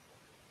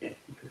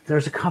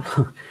a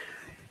couple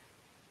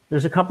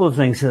of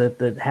things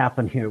that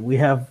happen here. We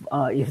have,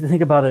 if you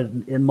think about it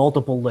in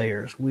multiple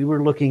layers, we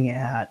were looking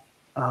at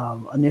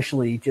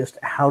initially just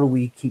how do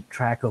we keep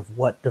track of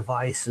what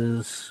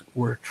devices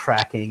we're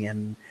tracking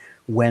and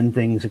when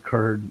things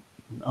occurred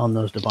on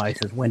those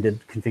devices, when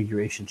did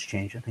configurations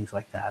change and things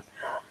like that.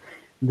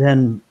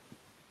 Then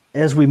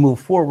as we move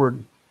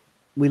forward,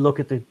 we look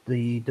at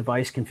the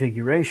device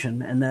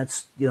configuration, and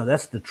that's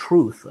the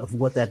truth of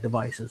what that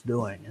device is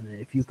doing.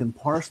 And if you can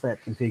parse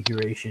that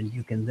configuration,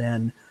 you can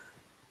then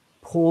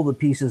pull the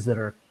pieces that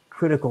are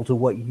critical to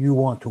what you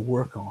want to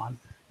work on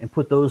and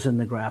put those in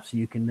the graph so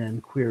you can then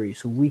query.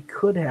 So we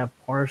could have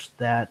parsed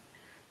that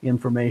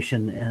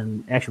information,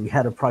 and actually we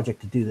had a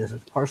project to do this,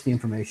 is parse the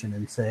information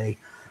and say,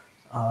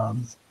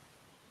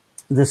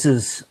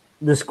 this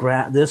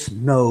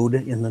node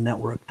in the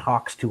network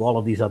talks to all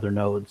of these other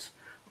nodes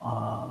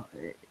on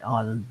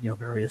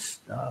various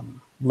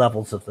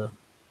levels of the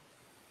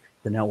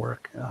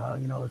network.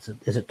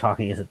 Is it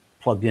talking? Is it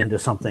plugged into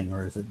something,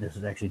 or is it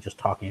actually just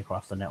talking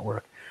across the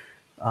network?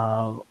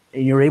 And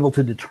you're able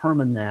to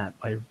determine that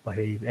by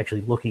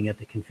actually looking at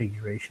the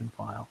configuration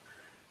file.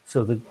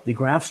 So the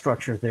graph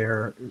structure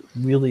there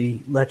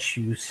really lets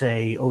you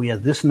say, oh yeah,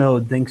 this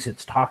node thinks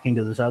it's talking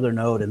to this other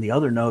node, and the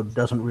other node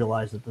doesn't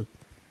realize that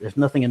there's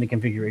nothing in the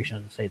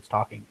configuration to say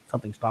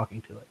something's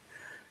talking to it.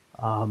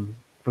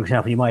 For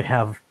example, you might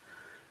have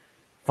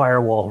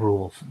firewall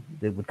rules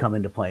that would come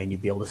into play, and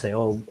you'd be able to say,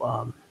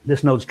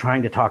 this node's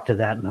trying to talk to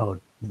that node,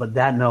 but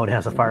that node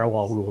has a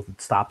firewall rule that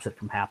stops it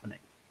from happening.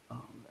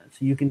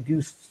 So you can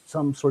do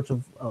some sorts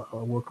of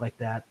work like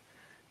that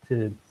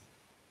to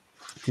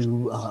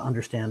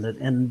understand it.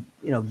 And,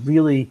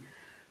 really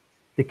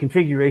the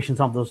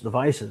configurations of those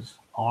devices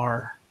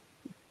are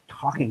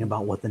talking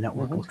about what the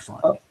network looks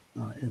like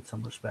in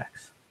some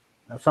respects.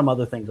 Some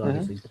other things,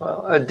 obviously.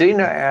 Well,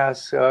 Adina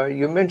asks,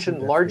 you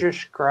mentioned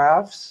largish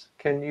graphs.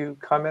 Can you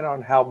comment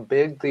on how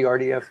big the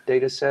RDF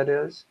data set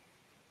is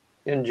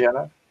in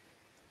Jena?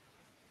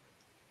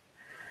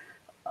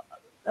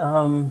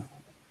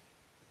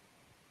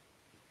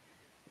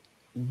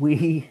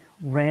 We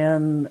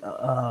ran.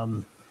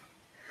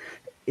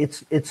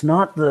 It's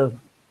not the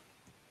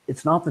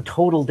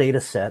total data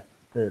set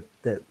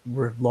that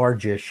were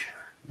largish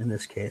in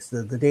this case.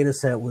 The data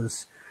set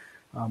was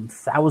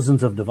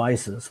thousands of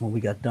devices when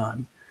we got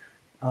done,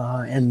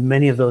 and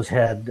many of those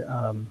had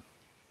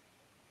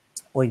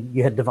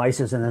you had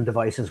devices, and then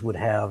devices would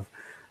have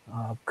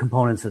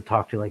components that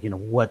talk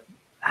to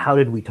how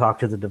did we talk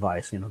to the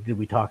device? Did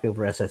we talk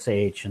over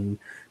SSH, and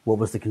what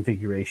was the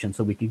configuration?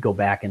 So we could go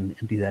back and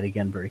do that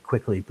again very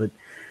quickly. But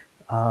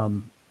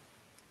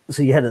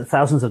so you had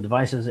thousands of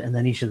devices, and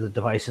then each of the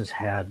devices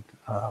had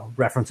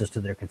references to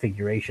their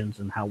configurations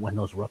and when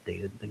those were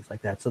updated and things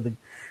like that. So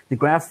the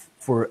graph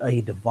for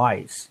a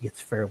device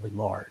gets fairly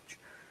large.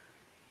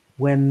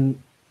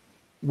 When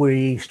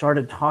we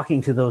started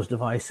talking to those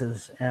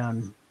devices,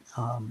 and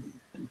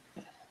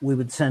we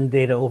would send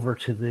data over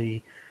to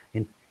the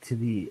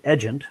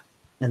agent,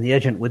 and the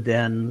agent would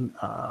then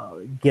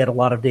get a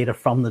lot of data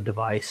from the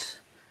device.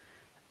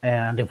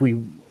 And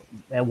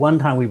at one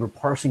time we were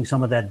parsing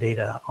some of that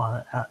data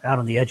out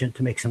on the agent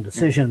to make some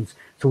decisions.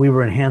 So we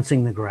were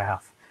enhancing the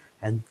graph,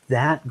 and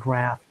that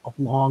graph,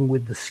 along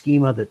with the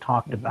schema that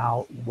talked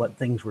about what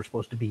things were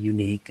supposed to be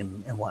unique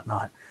and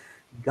whatnot,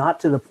 got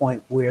to the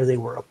point where they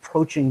were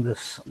approaching the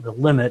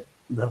limit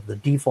of the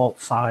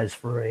default size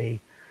for a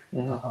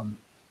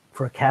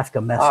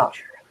Kafka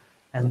message.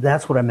 And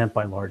that's what I meant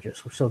by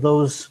largest. So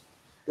those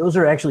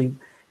are actually,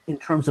 in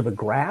terms of a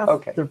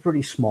graph, they're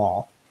pretty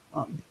small.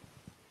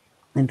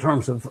 In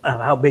terms of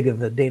how big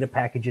of a data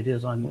package it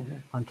is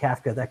on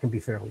Kafka, that can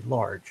be fairly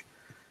large.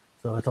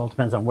 So it all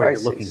depends on where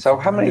you're looking. So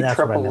how many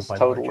triples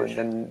total, and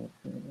then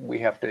we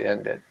have to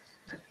end it?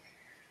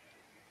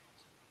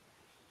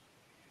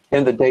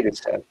 In the data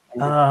set.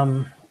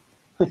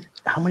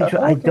 How many?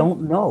 I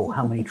don't know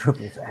how many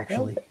triples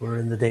actually were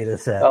in the data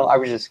set. Well, I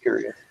was just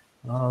curious.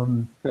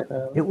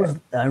 It was.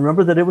 I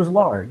remember that it was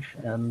large,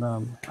 and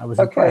I was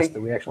impressed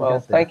that we actually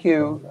got there. Thank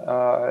you,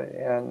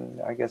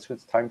 and I guess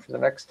it's time for the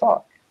next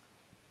talk.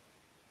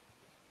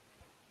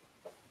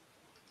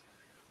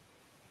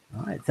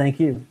 All right, thank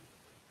you.